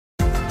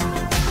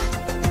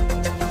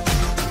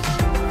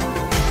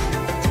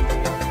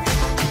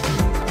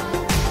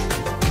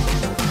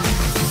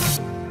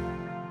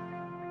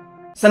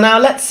So now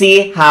let's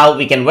see how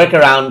we can work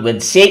around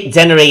with shape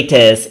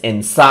generators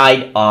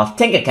inside of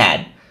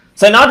Tinkercad.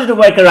 So in order to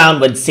work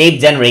around with shape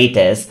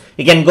generators,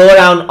 you can go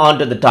around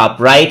onto the top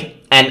right,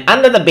 and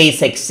under the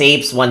basic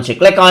shapes, once you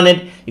click on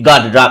it, you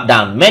got a drop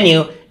down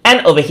menu,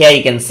 and over here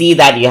you can see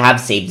that you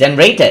have shape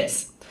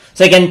generators.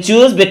 So you can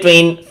choose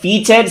between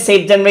featured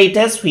shape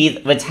generators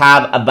which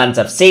have a bunch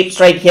of shapes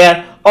right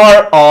here,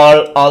 or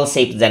all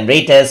shape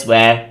generators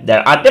where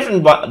there are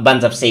different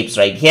bunch of shapes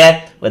right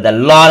here with a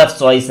lot of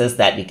choices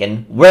that you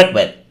can work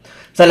with.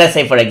 So let's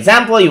say for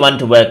example you want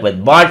to work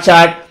with bar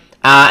chart.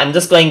 I'm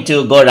just going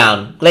to go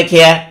down, click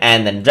here,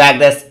 and then drag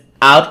this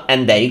out,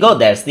 and there you go,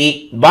 there's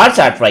the bar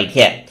chart right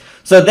here.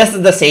 So this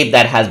is the shape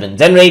that has been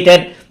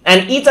generated,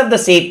 and each of the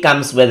shape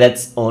comes with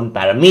its own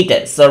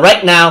parameters. So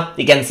right now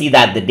you can see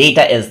that the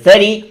data is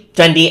 30,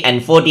 20,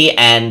 and 40,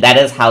 and that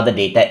is how the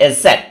data is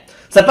set.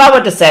 So if I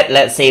were to set,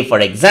 let's say for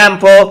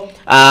example,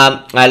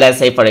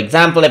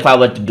 if I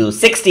were to do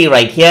 60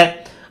 right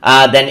here,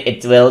 then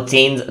it will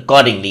change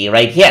accordingly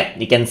right here.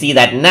 You can see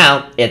that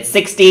now it's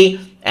 60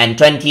 and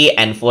 20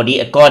 and 40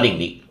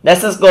 accordingly.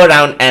 Let's just go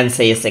around and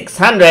say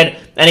 600,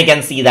 and you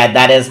can see that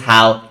that is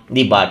how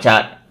the bar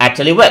chart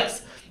actually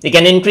works. You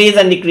can increase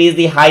and decrease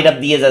the height of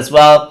these as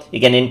well.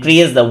 You can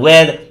increase the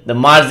width, the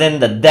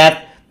margin, the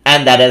depth,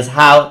 and that is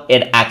how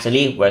it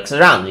actually works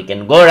around. You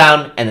can go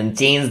around and then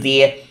change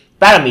the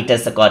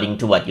parameters according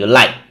to what you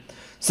like.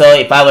 So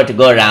if I were to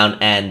go around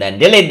and then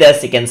delete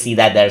this, you can see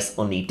that there's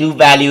only two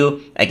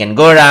value. I can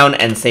go around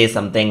and say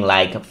something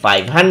like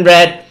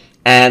 500,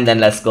 and then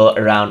let's go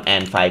around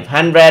and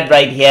 500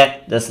 right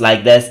here, just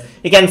like this.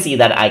 You can see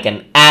that I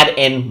can add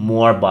in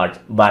more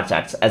bar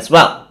charts as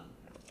well.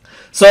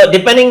 So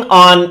depending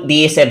on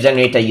the shape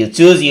generator you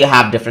choose, you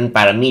have different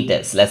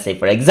parameters. Let's say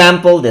for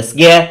example this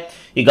gear,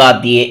 you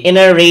got the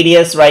inner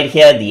radius right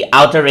here, the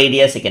outer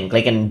radius. You can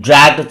click and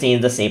drag to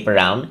change the shape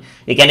around.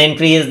 You can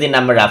increase the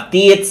number of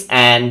teeth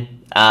and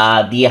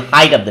the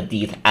height of the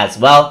teeth as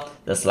well,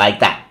 just like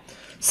that.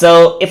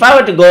 So if I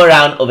were to go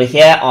around over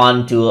here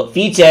onto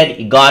featured,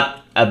 you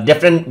got a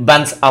different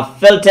bunch of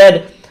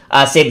filtered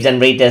shape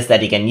generators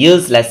that you can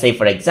use. Let's say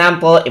for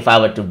example, if I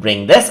were to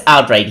bring this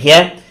out right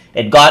here,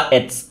 it got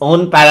its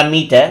own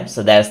parameter.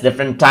 So there's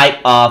different type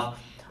of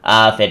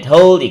fit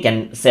hold. You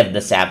can shift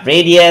the shaft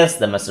radius,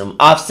 the mushroom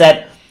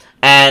offset,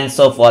 and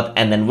so forth,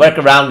 and then work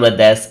around with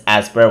this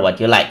as per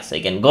what you like. So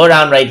you can go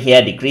around right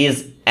here,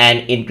 decrease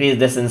and increase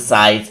this in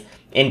size,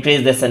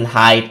 increase this in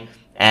height,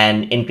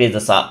 and increase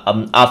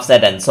the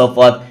offset and so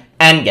forth,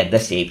 and get the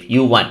shape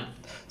you want.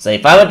 So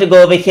if I were to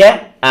go over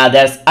here,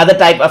 there's other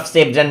type of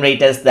shape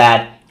generators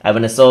that I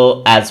want to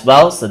show as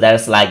well. So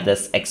there's like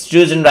this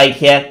extrusion right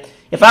here.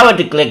 If I were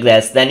to click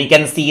this, then you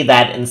can see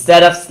that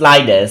instead of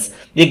sliders,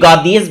 you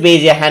got these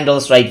Bezier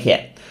handles right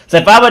here. So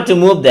if I were to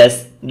move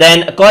this,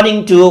 then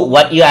according to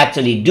what you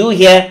actually do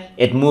here,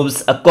 it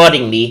moves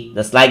accordingly,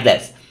 just like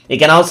this. You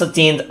can also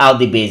change out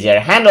the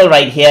Bezier handle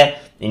right here,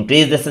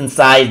 increase this in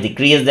size,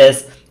 decrease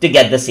this to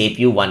get the shape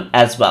you want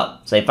as well.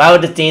 So if I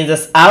were to change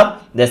this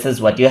out, this is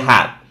what you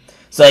have.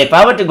 So if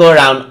I were to go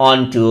around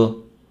onto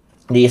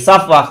the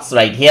softbox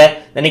right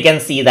here, then you can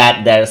see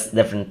that there's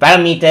different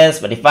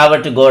parameters. But if I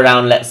were to go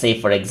around, let's say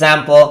for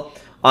example,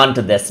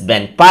 onto this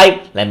bent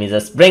pipe, let me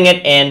just bring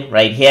it in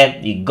right here.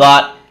 You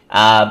got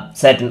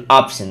certain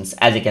options,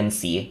 as you can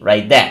see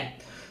right there.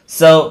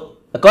 So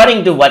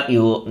according to what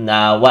you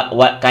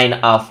what kind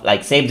of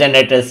like shape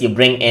generators you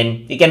bring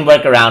in, you can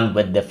work around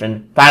with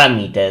different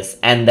parameters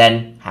and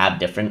then have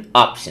different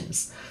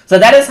options. So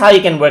that is how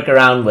you can work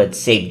around with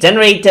shape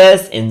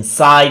generators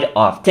inside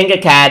of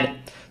Tinkercad.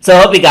 So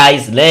I hope you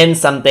guys learned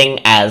something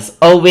as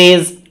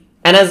always.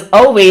 And as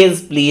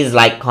always, please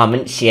like,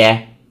 comment,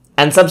 share,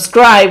 and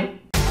subscribe.